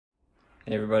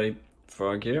Hey everybody,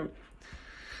 Frog here.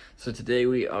 So today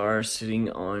we are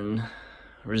sitting on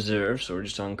reserve, so we're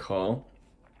just on call.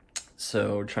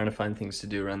 So we're trying to find things to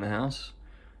do around the house.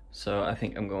 So I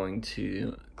think I'm going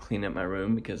to clean up my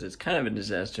room because it's kind of a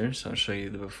disaster. So I'll show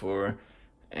you the before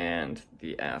and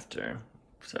the after.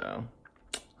 So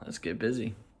let's get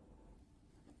busy.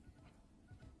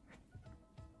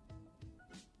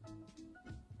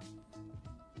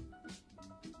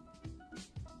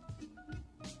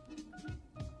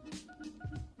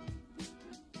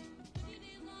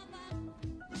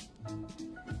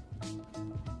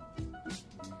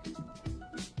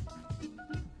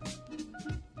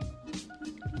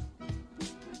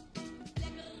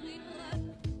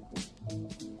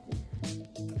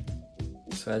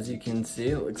 So as you can see,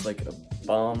 it looks like a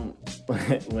bomb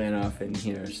went off in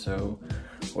here. So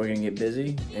we're gonna get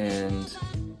busy and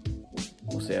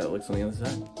we'll see how it looks on the other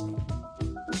side.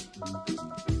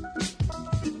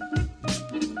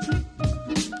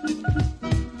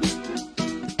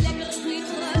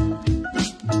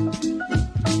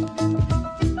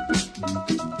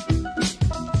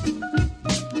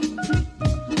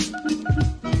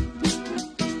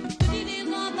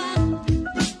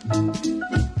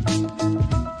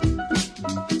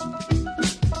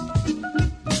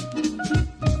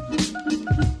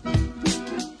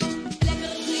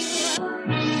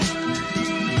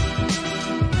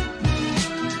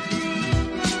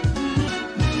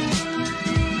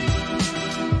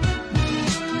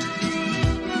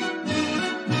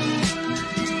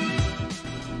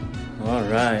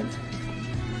 Alright,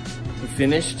 we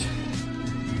finished.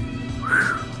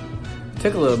 Whew.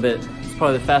 Took a little bit. It's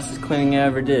probably the fastest cleaning I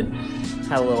ever did.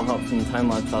 Had a little help from the time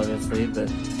lapse obviously, but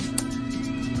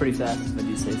pretty fast if I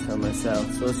do say so myself.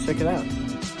 So let's check it out.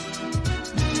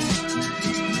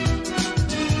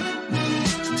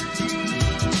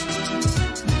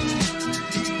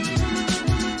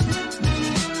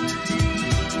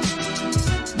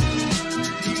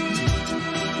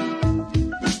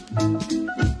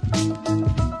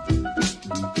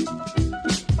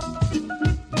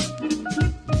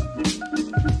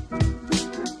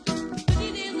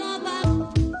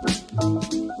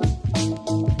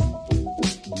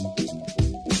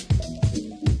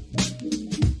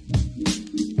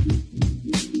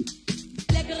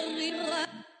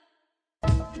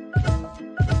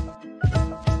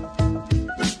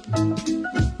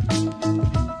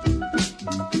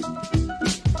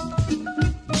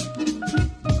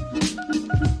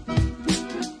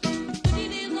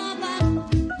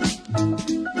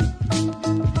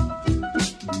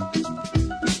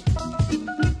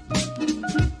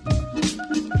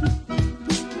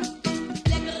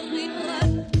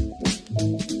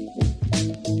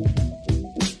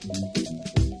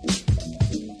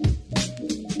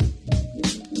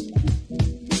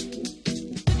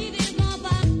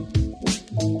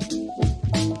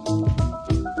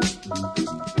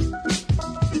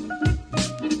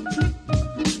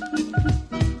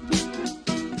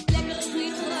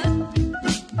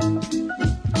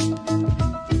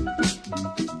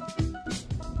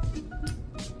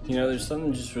 You know, there's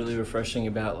something just really refreshing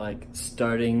about like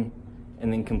starting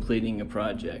and then completing a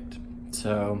project.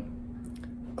 So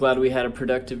glad we had a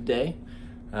productive day.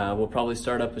 We'll probably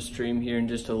start up a stream here in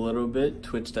just a little bit,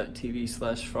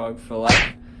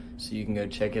 twitch.tv/FrogForLife, so you can go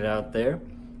check it out there.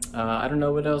 I don't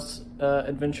know what else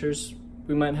adventures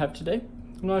we might have today.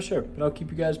 I'm not sure, but I'll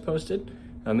keep you guys posted.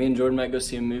 Me and Jordan might go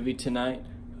see a movie tonight.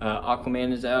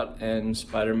 Aquaman is out, and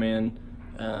Spider-Man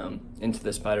Into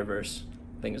the Spider-Verse,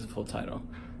 I think is the full title.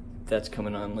 That's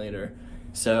coming on later.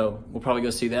 So we'll probably go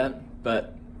see that,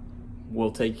 but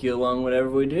we'll take you along whatever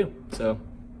we do. So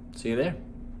see you there.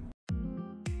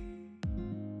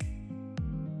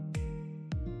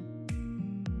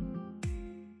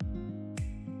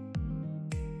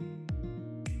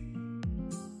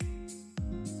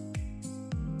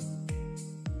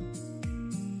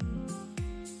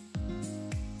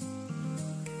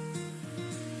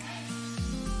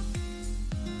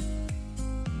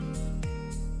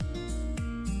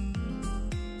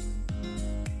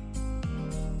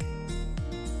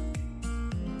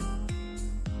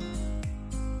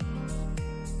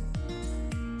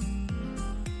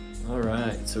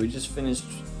 Alright, so we just finished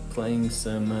playing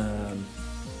some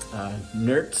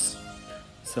Nerds,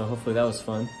 so hopefully that was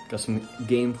fun. Got some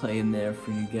gameplay in there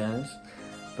for you guys,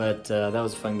 but that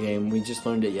was a fun game. We just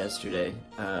learned it yesterday.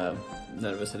 None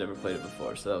of us had ever played it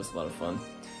before, so that was a lot of fun.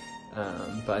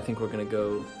 But I think we're gonna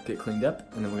go get cleaned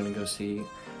up, and then we're gonna go see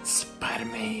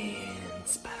Spider-Man.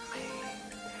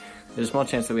 There's a small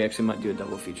chance that we actually might do a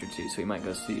double feature too, so we might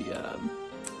go see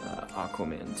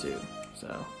Aquaman too, so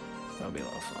that'll be a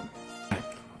lot of fun.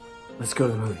 Let's go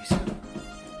to the movies.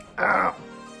 Ow.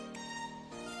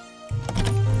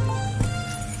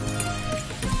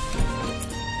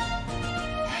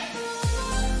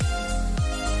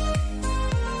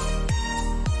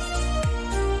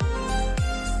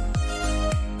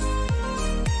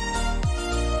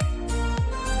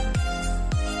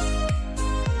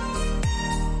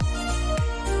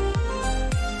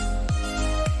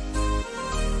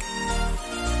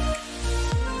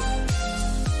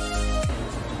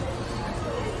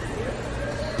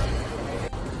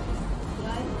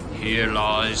 Here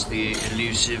lies the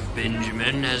elusive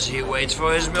Benjamin as he waits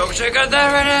for his milkshake, and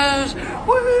there it is!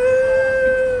 Woo!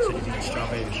 So do you think it's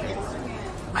strawberry or shake?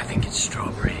 I think it's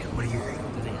strawberry. What do you think? I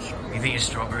think it's strawberry. You think it's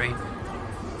strawberry?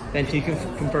 Ben, can you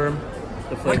confirm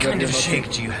the flavor What kind your of milkshake?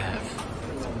 shake do you have?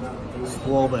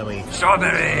 Strawberry.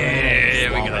 Strawberry!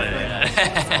 There we go.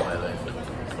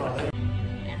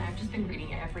 And I've just been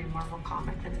reading every Marvel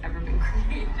comic that's ever been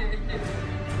created.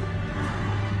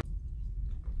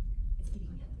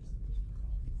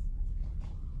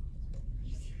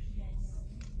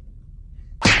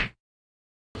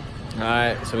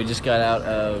 Alright, so we just got out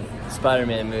of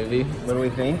Spider-Man movie. What do we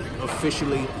think?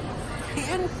 Officially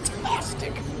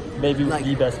fantastic. Maybe Like-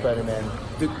 the best Spider-Man.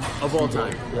 Of all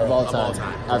time. Yeah, of all time.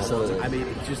 Absolutely. I mean,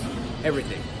 just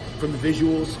everything. From the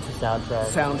visuals, Soundtrack.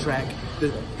 soundtrack,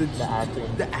 the acting.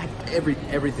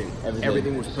 everything.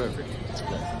 Everything was perfect.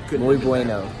 Couldn't Muy make it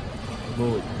bueno.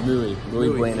 Muy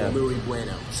better. bueno. Muy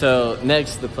bueno. So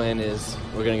next, the plan is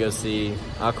we're gonna go see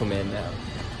Aquaman now.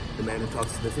 The man who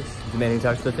talks to the fish. The man who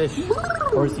talks to the fish.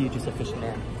 Or is he just a fish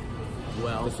man?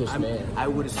 Well, The fish man. I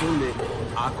would assume that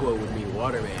aqua would mean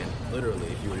water man, literally,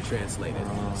 if you were to translate it.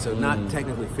 So not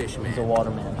technically fish man. He's a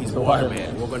water man. He's He's a a water water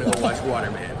man. man. We're gonna go watch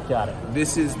Water Man. Got it.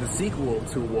 This is the sequel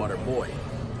to Water Boy.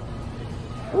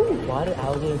 Ooh, why do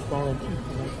alligators fall in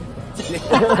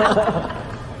teeth?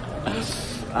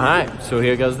 Alright, so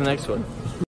here goes the next one.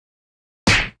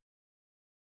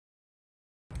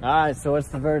 Alright, so what's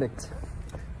the verdict?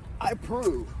 I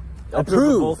approve.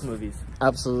 Approve. Both movies.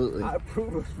 Absolutely. I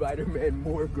approve of Spider-Man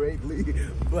more greatly,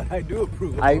 but I do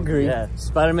approve of I both. agree. Yeah.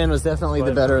 Spider-Man was definitely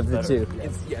the better of the two.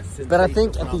 It's, yes, But I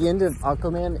think at the end of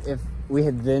Aquaman, if we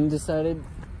had then decided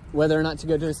whether or not to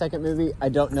go to a second movie, I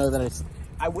don't know that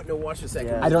I wouldn't have watched the second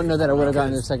Yeah. movie. I don't know that I would have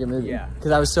gotten to the second movie. Yeah.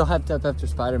 Because I was so hyped up after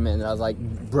Spider-Man that I was like,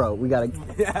 bro, we gotta keep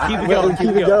going,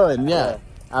 it going. Yeah,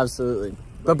 absolutely.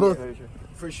 But both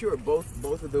For sure, both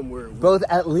of them were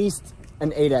at least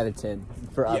an 8 out of 10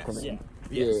 for Yes. Aquaman. Yeah.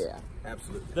 Yes. Yeah.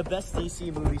 Absolutely. The best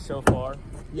DC movie so far.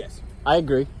 Yes. I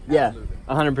agree. Yeah, Absolutely.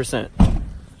 100%.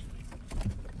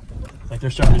 Like they're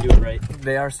starting to do it right.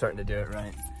 They are starting to do it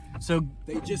right. So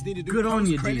They just need to do Good on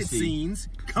you, post-credit DC. scenes.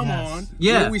 Come Yes. on.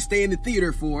 Yeah. What do we stay in the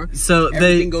theater for? So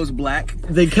Everything goes black.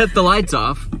 they cut the lights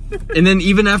off, and then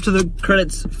even after the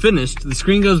credits finished, the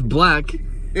screen goes black,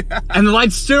 and the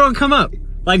lights still don't come up.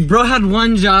 Like, bro had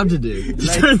one job to do.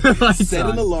 Like, Turn the lights Set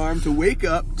on. an alarm to wake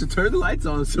up, to turn the lights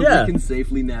on so Yeah. we can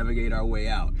safely navigate our way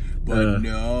out. But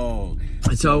no.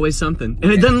 It's always something.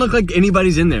 And it doesn't look like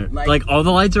anybody's in there. Like, Like all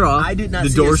the lights are off. I did not the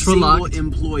see doors a were single locked.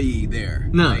 employee there.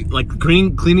 No, like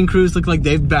cleaning crews look like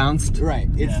they've bounced. Right.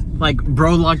 It's Like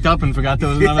bro locked up and forgot there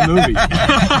was another movie. what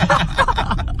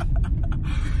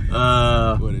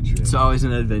a trip. It's always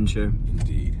an adventure.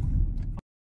 Indeed.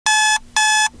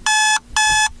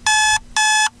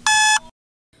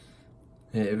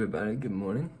 Hey everybody, good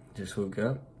morning. Just woke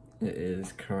up. It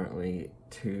is currently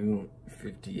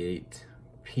 2:58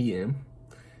 p.m.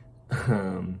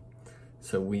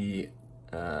 So we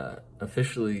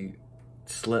officially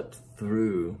slept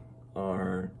through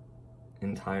our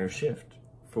entire shift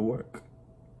for work.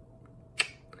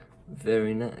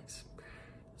 Very nice.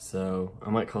 So I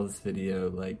might call this video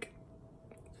like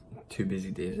 2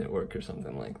 busy days at work or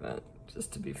something like that,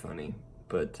 just to be funny.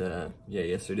 But yeah,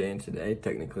 yesterday and today,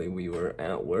 technically we were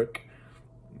at work.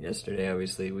 Yesterday,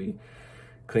 obviously, we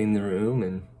cleaned the room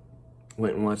and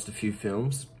went and watched a few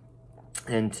films.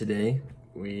 And today,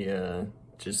 we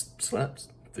just slept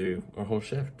through our whole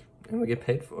shift. And we get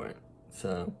paid for it.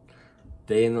 So,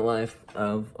 day in the life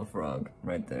of a frog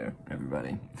right there,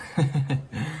 everybody.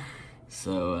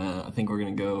 So, I think we're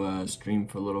going to go stream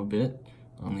for a little bit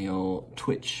on the old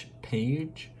Twitch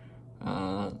page.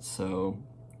 So,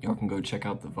 y'all can go check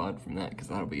out the VOD from that because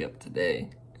that'll be up today.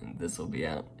 And this will be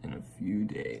out in a few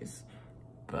days.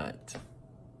 But,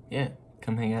 yeah,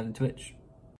 come hang out at Twitch.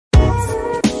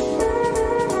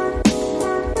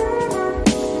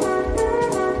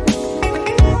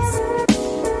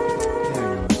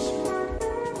 Very nice.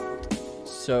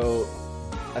 So,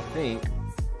 I think,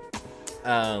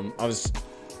 I was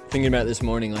thinking about this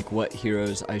morning, like, what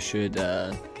heroes I should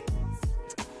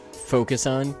focus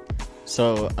on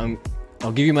So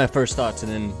I'll give you my first thoughts, and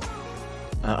then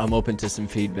I'm open to some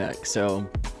feedback. So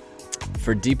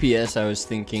for DPS, I was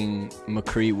thinking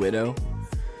McCree Widow.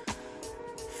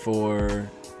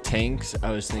 For tanks,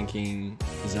 I was thinking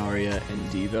Zarya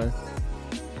and Diva.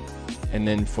 And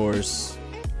then for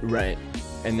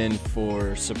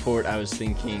support, I was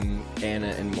thinking Anna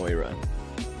and Moira.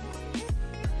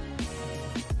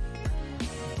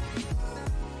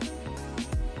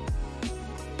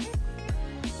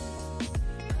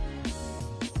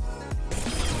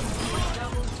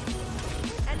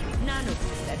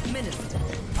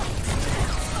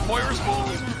 Moira's home!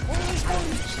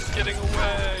 She's getting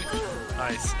away!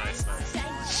 Nice, nice, nice.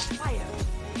 Fire!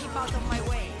 Keep out of my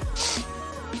way!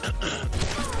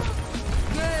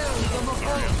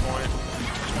 Sorry, on point.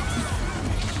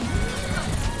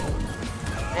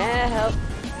 Help!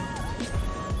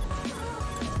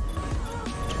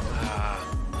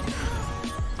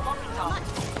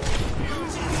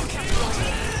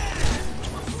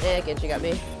 Good, you got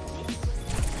me.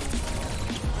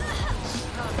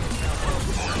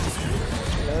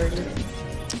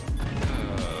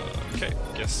 Okay,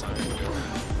 guess I'm gonna go.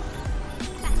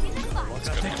 Let's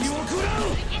go.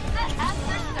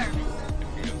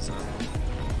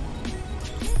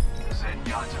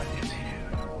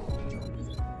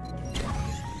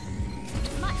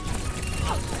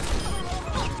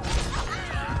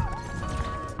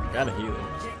 Gotta heal it.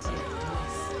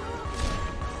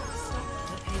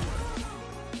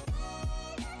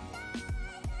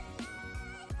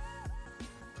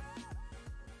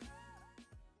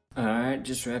 Alright,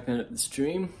 just wrapping up the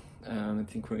stream. I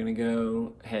think we're gonna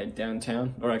go head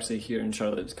downtown, or actually here in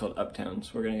Charlotte it's called Uptown.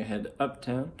 So we're gonna head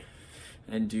uptown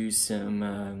and do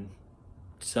some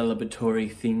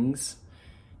celebratory things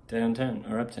downtown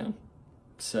or uptown.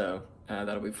 So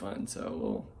that'll be fun. So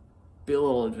we'll be a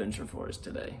little adventure for us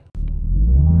today.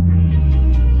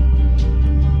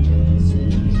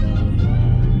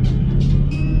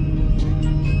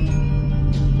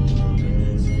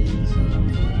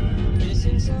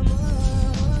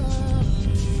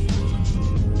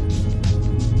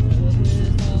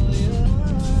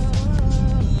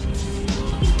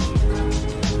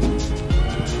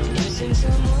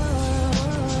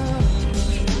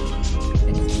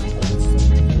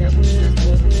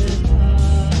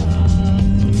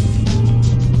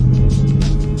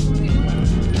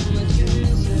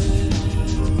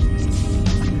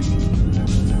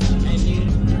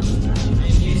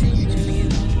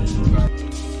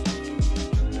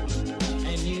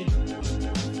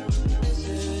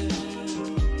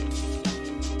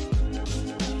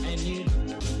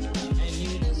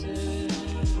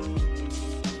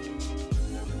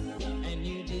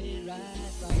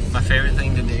 My favorite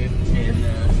thing to do in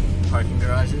parking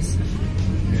garages.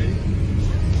 Ready?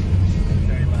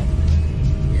 Very loud.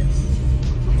 Yes.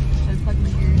 Should I plug my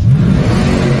ears?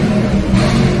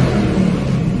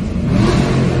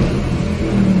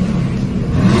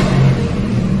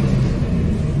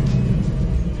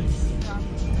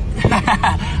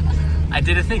 I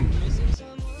did a thing.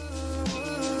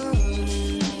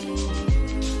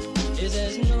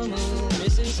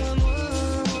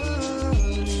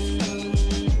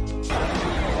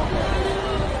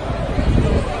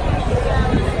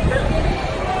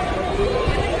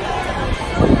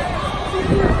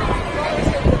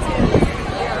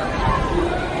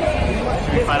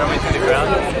 Find our way through the crowd.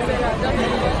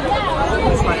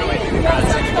 Let's find our way through the crowd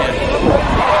so we can.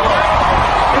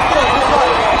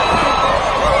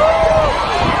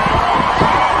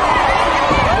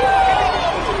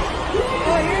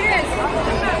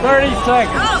 30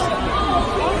 seconds.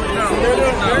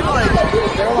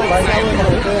 They're like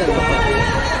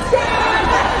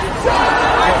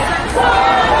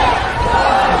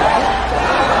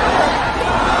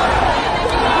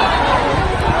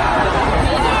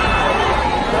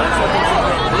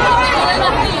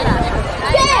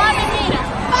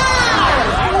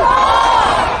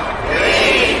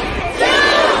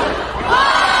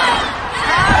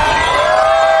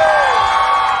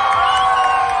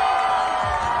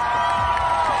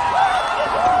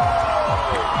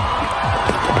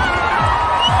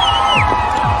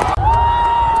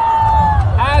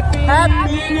Happy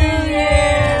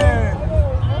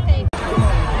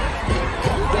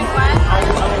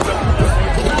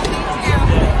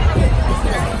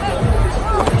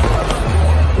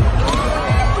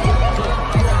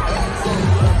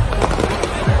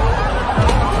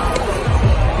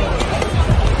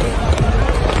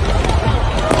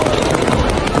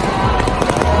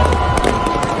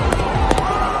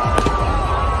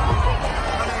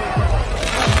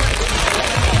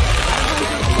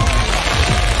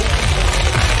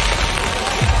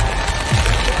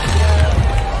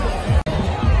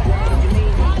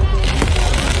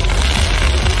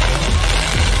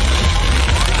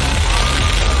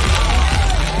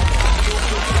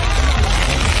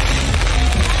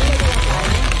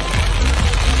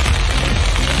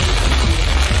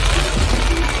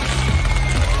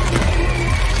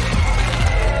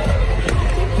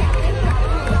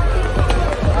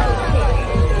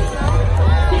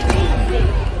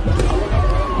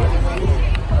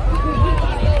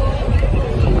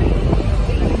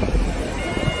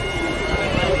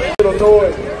little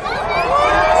noise.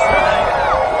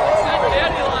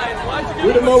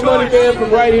 We're the Mo Money Band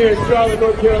from right here in Charlotte,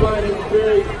 North Carolina.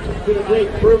 It's been a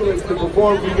great privilege to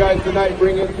perform for you guys tonight,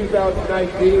 bring in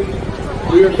 2019.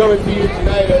 We are coming to you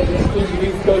tonight as an exclusive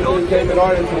East Coast entertainment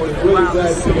artist, and we're really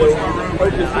glad to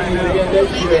hope to see you again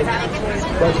next year.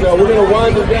 But we're going to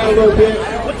wind it down a little bit,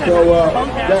 so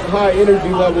that high energy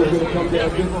level is going to come down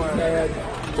just a tad.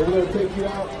 We're going to take you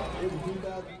out into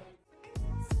 2000.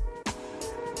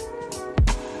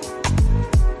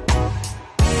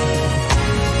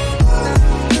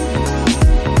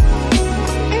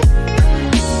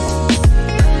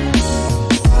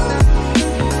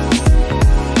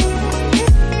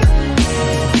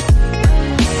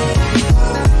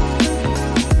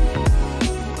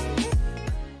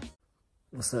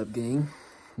 What's up, gang?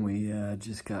 We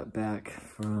just got back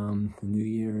from the New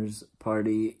Year's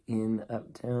party in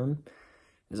Uptown.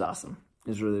 It was awesome. It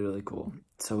was really, really cool.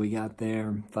 So we got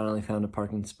there, finally found a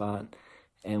parking spot,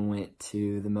 and went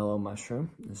to the Mellow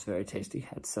Mushroom. It was very tasty.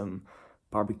 Had some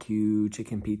barbecue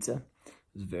chicken pizza.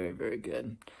 It was very, very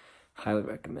good. Highly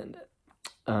recommend it.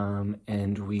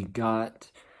 And we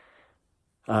got,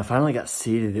 finally got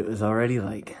seated. It was already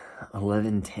like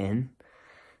 11:10.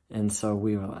 And so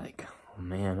we were like, oh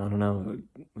man, I don't know,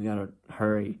 we gotta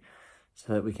hurry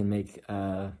so that we can make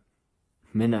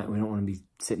midnight. We don't want to be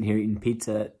sitting here eating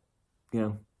pizza at,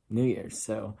 New Year's.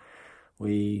 So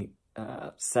we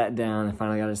sat down and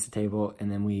finally got us a table,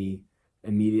 and then we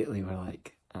immediately were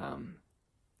like,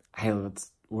 hey,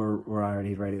 we're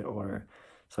already ready to order.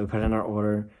 So we put in our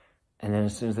order, and then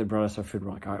as soon as they brought us our food,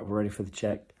 we're like, all right, we're ready for the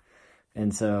check.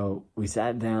 And so we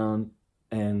sat down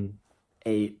and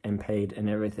ate and paid and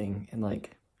everything in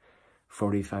like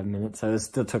 45 minutes. So it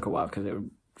still took a while because they were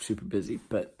super busy,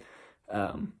 but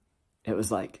it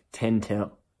was like 10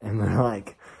 till, and we were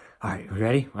like, all right, we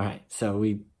ready? All right. So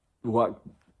we walked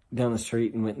down the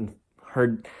street and went and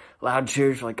heard loud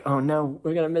cheers, like, oh no,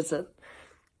 we're gonna miss it.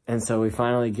 And so we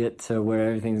finally get to where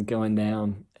everything's going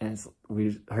down, and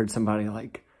we heard somebody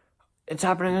like, it's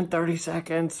happening in 30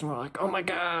 seconds, and we're like, oh my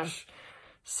gosh.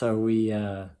 So we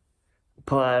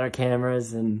pull out our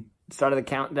cameras and started the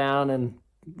countdown, and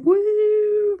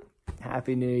woo!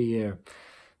 Happy New Year.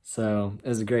 So it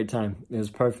was a great time. It was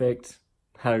perfect.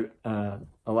 Had a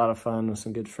lot of fun with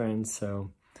some good friends.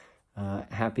 So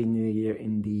Happy New Year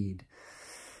indeed.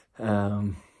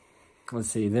 Let's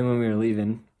see. Then when we were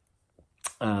leaving,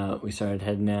 we started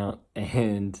heading out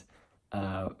and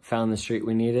found the street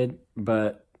we needed,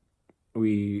 but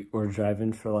we were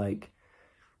driving for like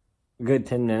a good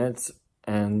 10 minutes,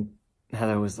 and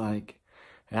Heather was like,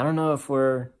 I don't know if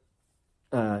we're,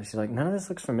 she's like, none of this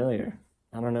looks familiar.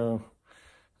 I don't know.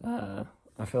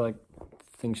 I feel like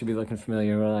things should be looking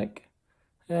familiar. We're like,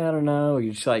 yeah, I don't know.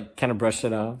 You just like kind of brush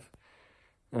it off.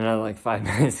 And then like 5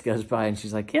 minutes goes by, and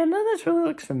she's like, yeah, no, this really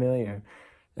looks familiar.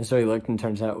 And so we looked, and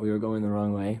turns out we were going the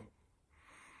wrong way.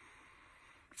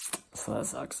 So that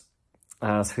sucks.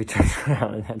 So we turned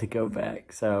around and had to go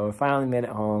back. So we finally made it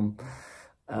home.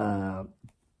 So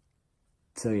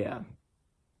yeah,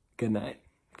 good night.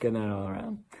 Good night all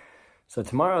around. So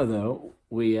tomorrow, though,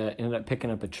 we ended up picking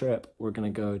up a trip. We're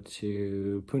going to go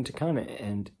to Punta Cana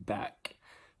and back.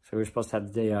 So we were supposed to have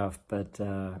the day off, but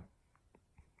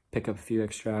pick up a few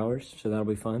extra hours, so that'll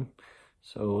be fun.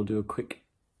 So we'll do a quick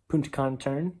Punta Cana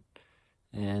turn,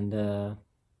 and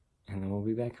then we'll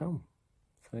be back home.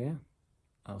 So yeah,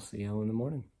 I'll see y'all in the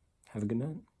morning. Have a good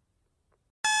night.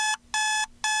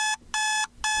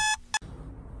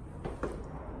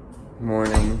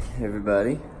 Morning,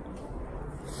 everybody.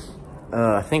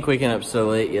 I think waking up so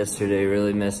late yesterday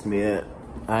really messed me up.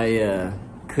 I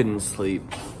couldn't sleep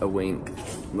a wink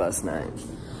last night.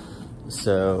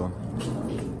 So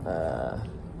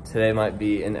today might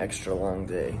be an extra long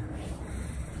day,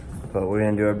 but we're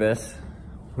gonna do our best.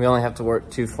 We only have to work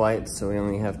 2 flights, so we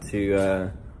only have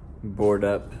to board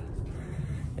up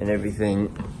and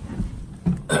everything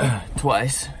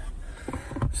twice.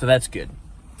 So that's good.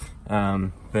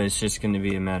 But it's just going to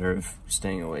be a matter of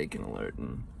staying awake and alert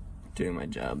and doing my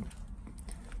job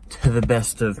to the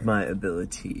best of my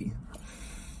ability.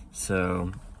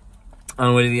 So, on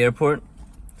the way to the airport,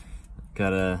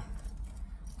 got a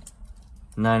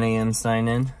 9 a.m. sign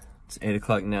in. It's 8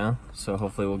 o'clock now, so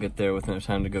hopefully we'll get there with enough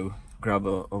time to go grab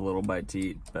a little bite to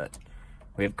eat. But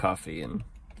we have coffee and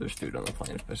there's food on the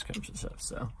plane if push comes to stuff.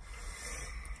 So,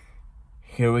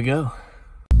 here we go.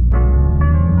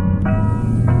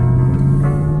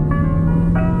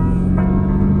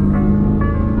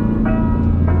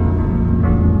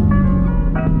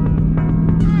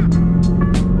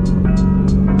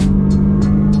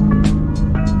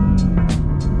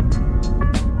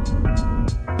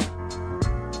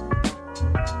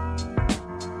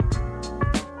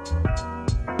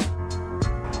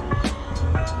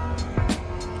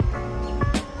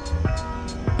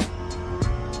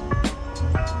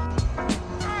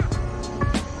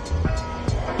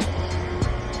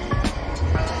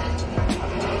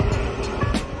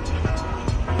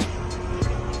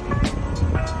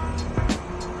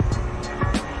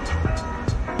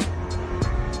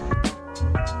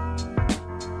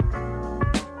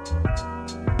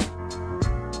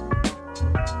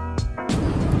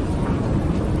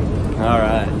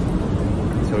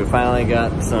 finally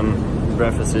got some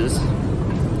breakfasts.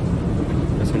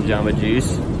 Got some Jamba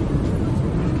Juice.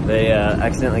 They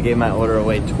accidentally gave my order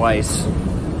away twice.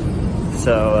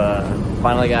 So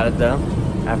finally got it though,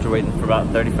 after waiting for about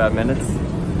 35 minutes.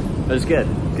 It was good.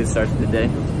 Good start to the day.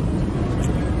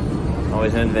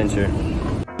 Always an adventure.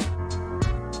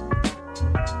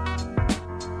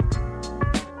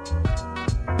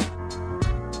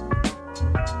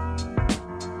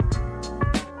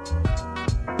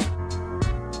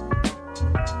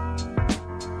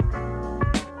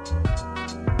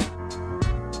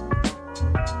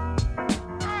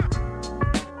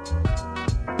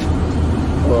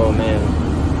 Oh man,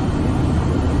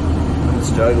 I'm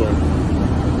struggling.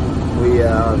 We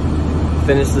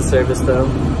finished the service though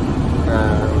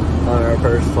on our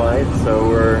first flight, so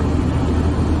we're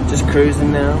just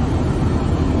cruising now,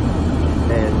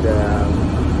 and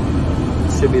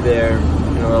should be there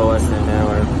in a little less than an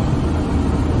hour,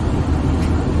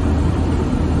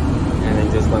 and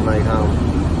then just went back home.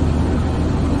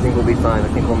 I think we'll be fine. I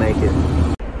think we'll make it.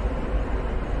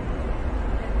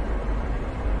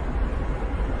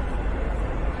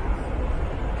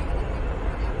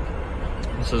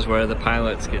 This is where the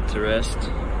pilots get to rest.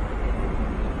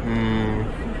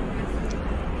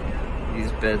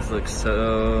 These beds look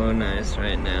so nice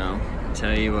right now.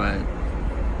 Tell you what.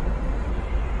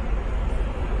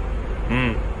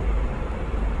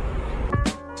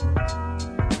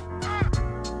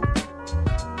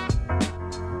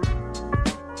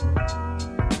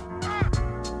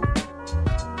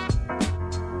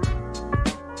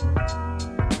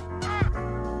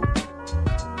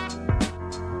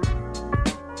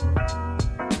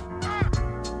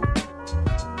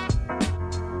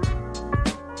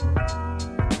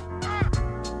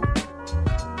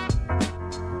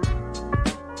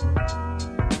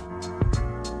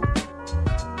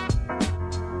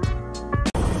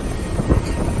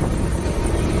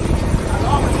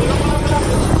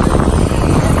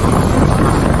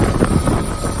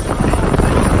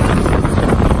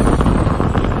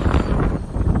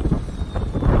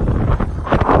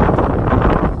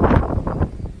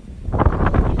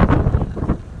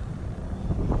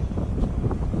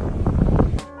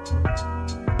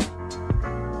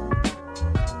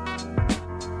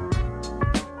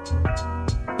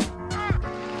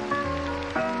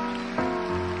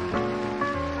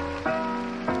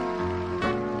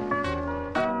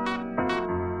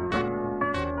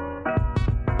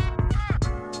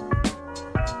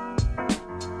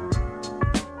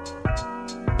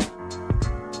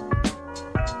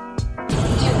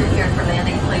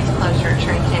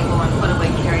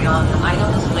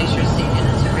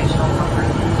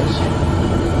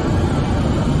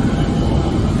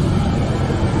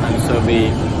 Be.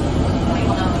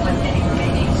 With any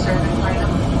remaining service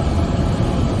items.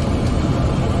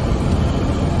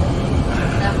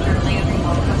 After landing,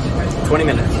 all customers 20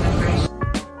 minutes.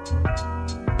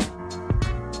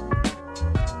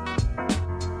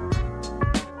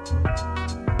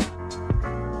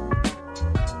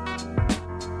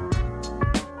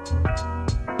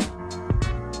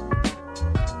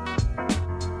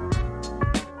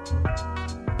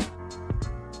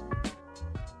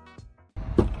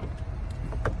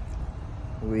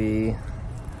 We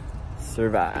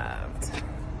survived.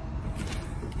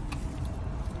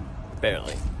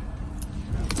 Barely.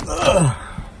 Ugh.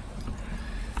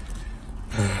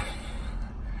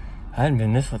 I hadn't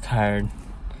been this tired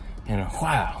in a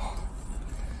while.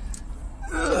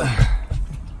 Ugh.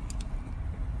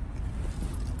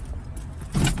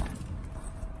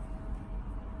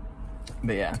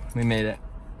 But yeah, we made it.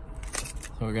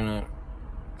 So we're gonna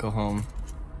go home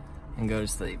and go to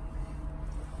sleep.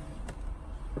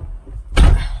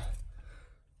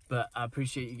 But I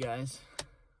appreciate you guys.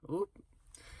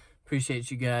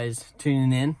 Appreciate you guys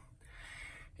tuning in.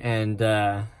 And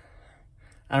I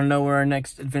don't know where our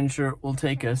next adventure will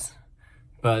take us,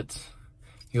 but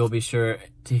you'll be sure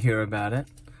to hear about it.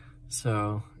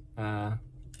 So,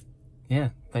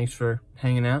 yeah, thanks for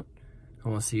hanging out,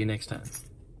 and we'll see you next time.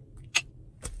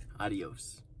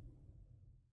 Adios.